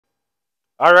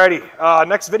Alrighty,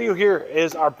 next video here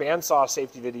is our bandsaw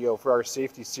safety video for our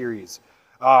safety series.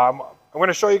 I'm going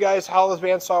to show you guys how this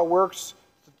bandsaw works,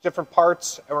 different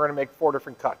parts, and we're going to make 4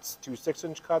 different cuts. 2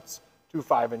 6-inch cuts, 2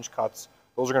 5-inch cuts.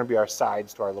 Those are going to be our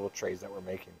sides to our little trays that we're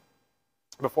making.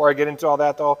 Before I get into all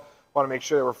that though, I want to make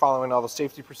sure that we're following all the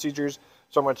safety procedures.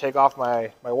 So I'm going to take off my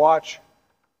watch,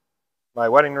 my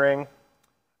wedding ring.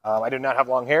 I do not have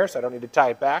long hair, so I don't need to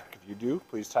tie it back. If you do,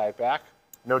 please tie it back.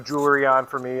 No jewelry on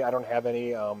for me. I don't have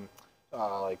any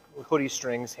like hoodie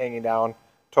strings hanging down.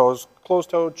 Toes,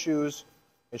 closed-toed shoes,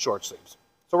 and short sleeves.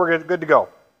 So we're good to go.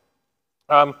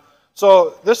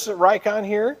 So this Rikon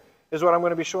here is what I'm going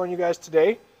to be showing you guys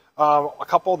today. A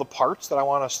couple of the parts that I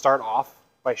want to start off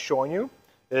by showing you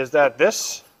is that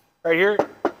this right here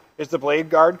is the blade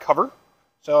guard cover.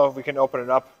 So if we can open it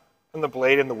up, and the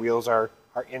blade and the wheels are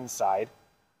inside.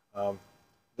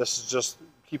 This is just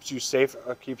keeps you safe,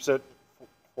 keeps it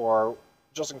for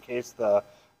just in case the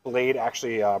blade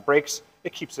actually breaks,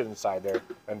 it keeps it inside there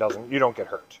and you don't get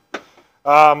hurt.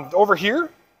 Over here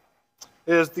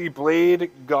is the blade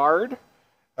guard.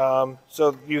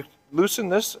 So you loosen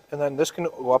this and then this can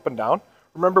go up and down.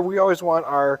 Remember, we always want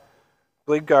our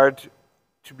blade guard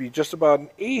to be just about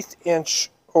 1/8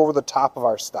 inch over the top of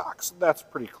our stock. So that's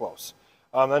pretty close.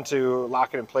 Then to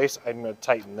lock it in place, I'm going to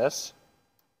tighten this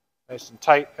nice and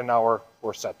tight, and now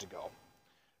we're set to go.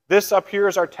 This up here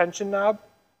is our tension knob,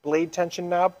 blade tension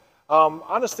knob.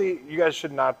 Honestly, you guys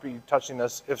should not be touching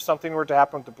this. If something were to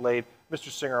happen with the blade, Mr.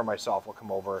 Singer or myself will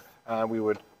come over and we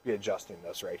would be adjusting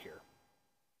this right here.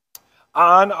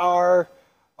 On our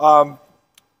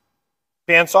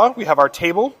bandsaw, we have our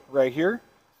table right here.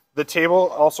 The table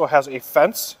also has a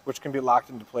fence, which can be locked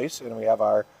into place, and we have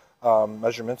our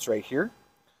measurements right here.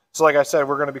 So like I said,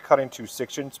 we're going to be cutting 2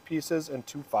 6-inch pieces and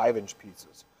 2 5-inch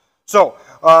pieces. So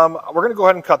we're going to go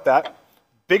ahead and cut that.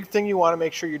 Big thing you want to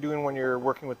make sure you're doing when you're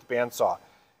working with the bandsaw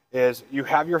is you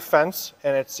have your fence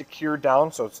and it's secured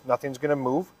down so nothing's going to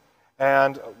move.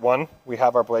 And one, we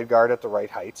have our blade guard at the right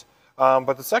height.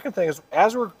 But the second thing is,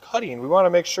 as we're cutting, we want to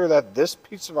make sure that this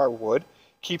piece of our wood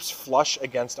keeps flush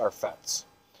against our fence.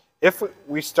 If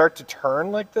we start to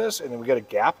turn like this and then we get a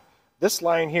gap, this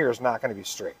line here is not going to be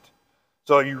straight.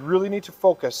 So you really need to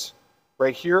focus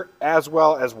right here as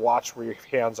well as watch where your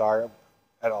hands are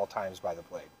at all times by the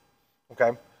blade.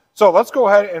 Okay, so let's go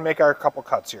ahead and make our couple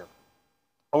cuts here.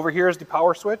 Over here is the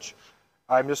power switch.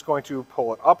 I'm just going to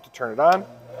pull it up to turn it on.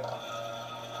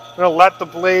 I'm going to let the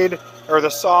blade or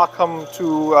the saw come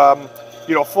to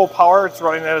full power. It's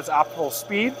running at its optimal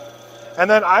speed. And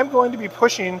then I'm going to be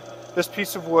pushing this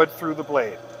piece of wood through the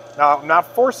blade. Now, I'm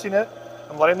not forcing it.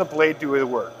 I'm letting the blade do the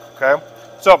work, okay?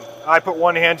 So I put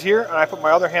one hand here, and I put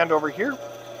my other hand over here.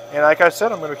 And like I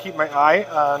said, I'm going to keep my eye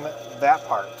on that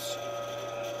part.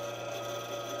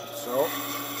 So.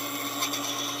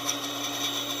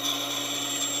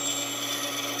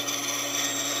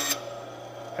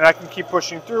 And I can keep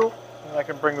pushing through, and I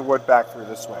can bring the wood back through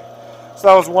this way. So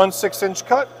that was 1 6-inch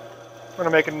cut. I'm going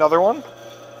to make another one.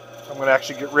 I'm going to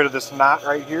actually get rid of this knot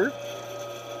right here.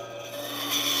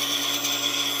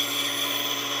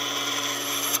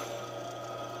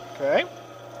 Okay.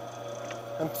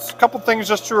 And a couple things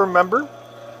just to remember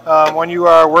when you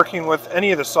are working with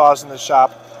any of the saws in the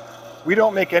shop. We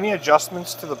don't make any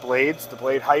adjustments to the blades, the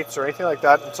blade heights, or anything like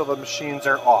that until the machines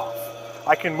are off.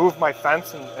 I can move my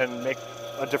fence and make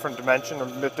a different dimension or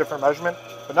a different measurement,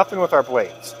 but nothing with our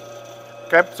blades.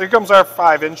 Okay, so here comes our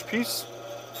 5-inch piece.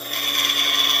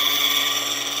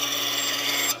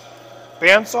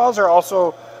 Bandsaws are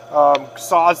also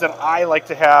saws that I like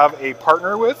to have a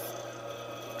partner with.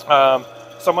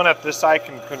 Someone at this side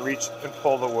can reach and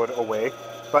pull the wood away,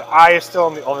 but I still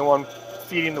am the only one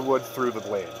feeding the wood through the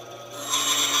blade.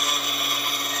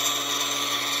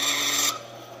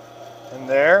 And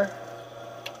there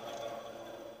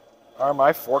are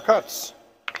my 4 cuts.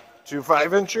 2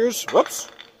 5-inchers, whoops,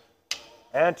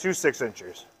 and 2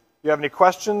 6-inchers. If you have any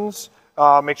questions,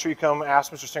 make sure you come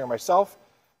ask Mr. Singer or myself.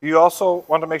 You also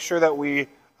want to make sure that we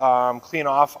clean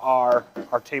off our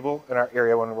table and our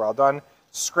area when we're all done.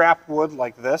 Scrap wood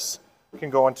like this can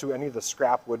go into any of the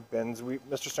scrap wood bins.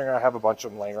 Mr. Singer and I have a bunch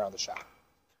of them laying around the shop.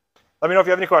 Let me know if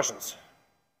you have any questions.